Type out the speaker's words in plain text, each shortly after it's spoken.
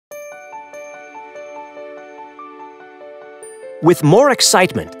With more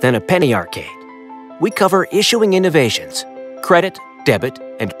excitement than a penny arcade, we cover issuing innovations, credit, debit,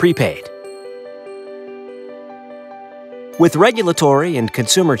 and prepaid. With regulatory and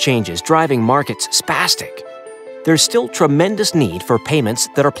consumer changes driving markets spastic, there's still tremendous need for payments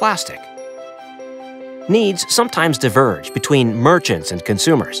that are plastic. Needs sometimes diverge between merchants and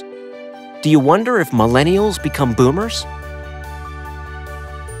consumers. Do you wonder if millennials become boomers?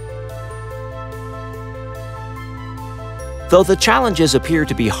 Though the challenges appear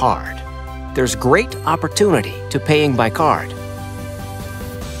to be hard, there's great opportunity to paying by card.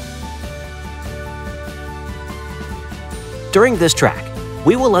 During this track,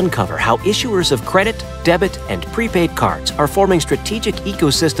 we will uncover how issuers of credit, debit, and prepaid cards are forming strategic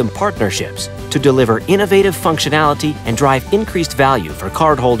ecosystem partnerships to deliver innovative functionality and drive increased value for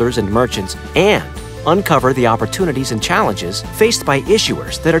cardholders and merchants, and uncover the opportunities and challenges faced by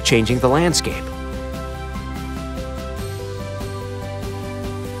issuers that are changing the landscape.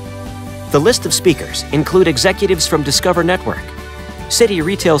 The list of speakers include executives from Discover Network, City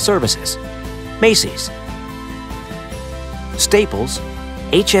Retail Services, Macy's, Staples,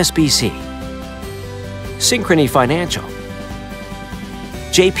 HSBC, Synchrony Financial,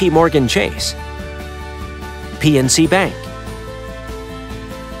 JP Morgan Chase, PNC Bank,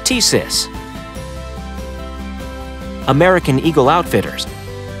 TSYS, American Eagle Outfitters,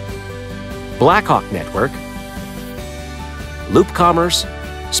 Blackhawk Network, Loop Commerce,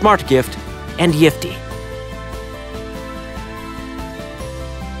 SmartGift, and Yifty.